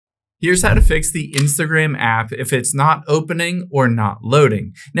Here's how to fix the Instagram app if it's not opening or not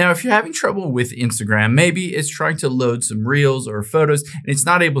loading. Now, if you're having trouble with Instagram, maybe it's trying to load some reels or photos and it's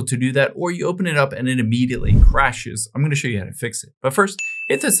not able to do that, or you open it up and it immediately crashes. I'm going to show you how to fix it. But first,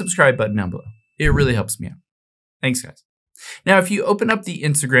 hit the subscribe button down below. It really helps me out. Thanks, guys. Now, if you open up the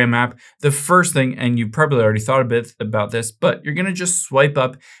Instagram app, the first thing, and you probably already thought a bit about this, but you're going to just swipe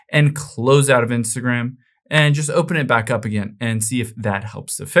up and close out of Instagram and just open it back up again and see if that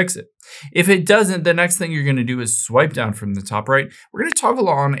helps to fix it. If it doesn't, the next thing you're going to do is swipe down from the top right. We're going to toggle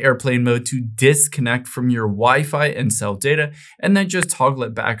on airplane mode to disconnect from your Wi-Fi and cell data, and then just toggle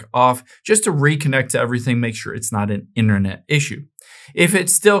it back off just to reconnect to everything, make sure it's not an internet issue. If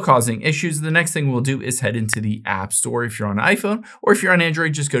it's still causing issues, the next thing we'll do is head into the App Store if you're on iPhone, or if you're on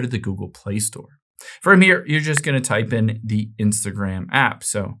Android, just go to the Google Play Store. From here, you're just going to type in the Instagram app.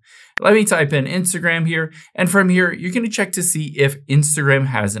 So let me type in Instagram here. And from here, you're going to check to see if Instagram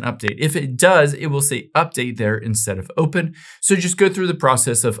has an update. If it does, it will say update there instead of open. So just go through the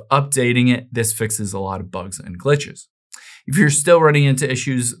process of updating it. This fixes a lot of bugs and glitches. If you're still running into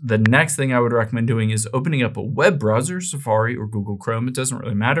issues, the next thing I would recommend doing is opening up a web browser, Safari or Google Chrome. It doesn't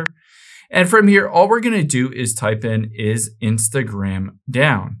really matter. And from here, all we're going to do is type in is Instagram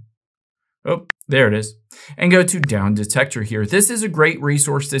down. Oh, there it is. And go to Down Detector here. This is a great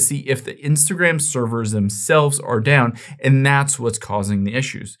resource to see if the Instagram servers themselves are down, and that's what's causing the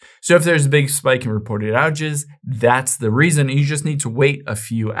issues. So if there's a big spike in reported outages, that's the reason. You just need to wait a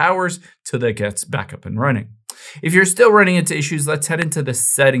few hours till that gets back up and running. If you're still running into issues, let's head into the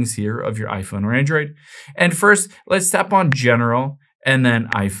settings here of your iPhone or Android. And first, let's tap on General and then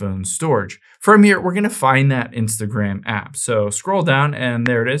iPhone Storage. From here, we're going to find that Instagram app. So scroll down and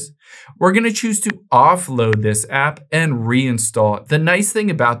there it is. We're going to choose to offload this app and reinstall it. The nice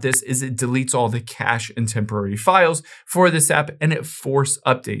thing about this is it deletes all the cache and temporary files for this app and it force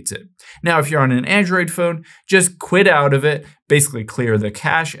updates it. Now, if you're on an Android phone, just quit out of it, basically clear the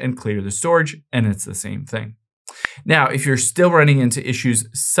cache and clear the storage, and it's the same thing. Now, if you're still running into issues,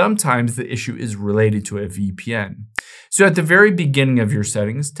 sometimes the issue is related to a VPN. So at the very beginning of your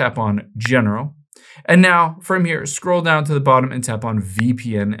settings, tap on General. And now from here, scroll down to the bottom and tap on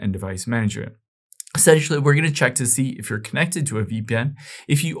VPN and Device Management. Essentially, we're going to check to see if you're connected to a VPN.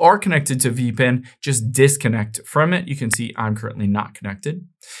 If you are connected to VPN, just disconnect from it. You can see I'm currently not connected.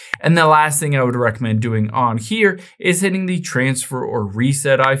 And the last thing I would recommend doing on here is hitting the transfer or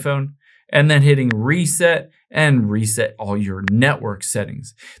reset iPhone, and then hitting reset and reset all your network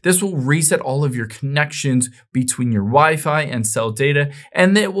settings. This will reset all of your connections between your Wi-Fi and cell data,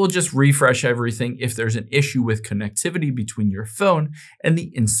 and it will just refresh everything if there's an issue with connectivity between your phone and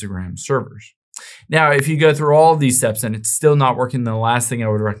the Instagram servers. Now, if you go through all of these steps and it's still not working, the last thing I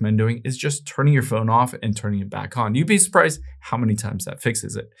would recommend doing is just turning your phone off and turning it back on. You'd be surprised how many times that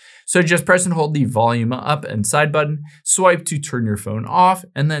fixes it. So just press and hold the volume up and side button, swipe to turn your phone off,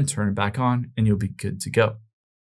 and then turn it back on, and you'll be good to go.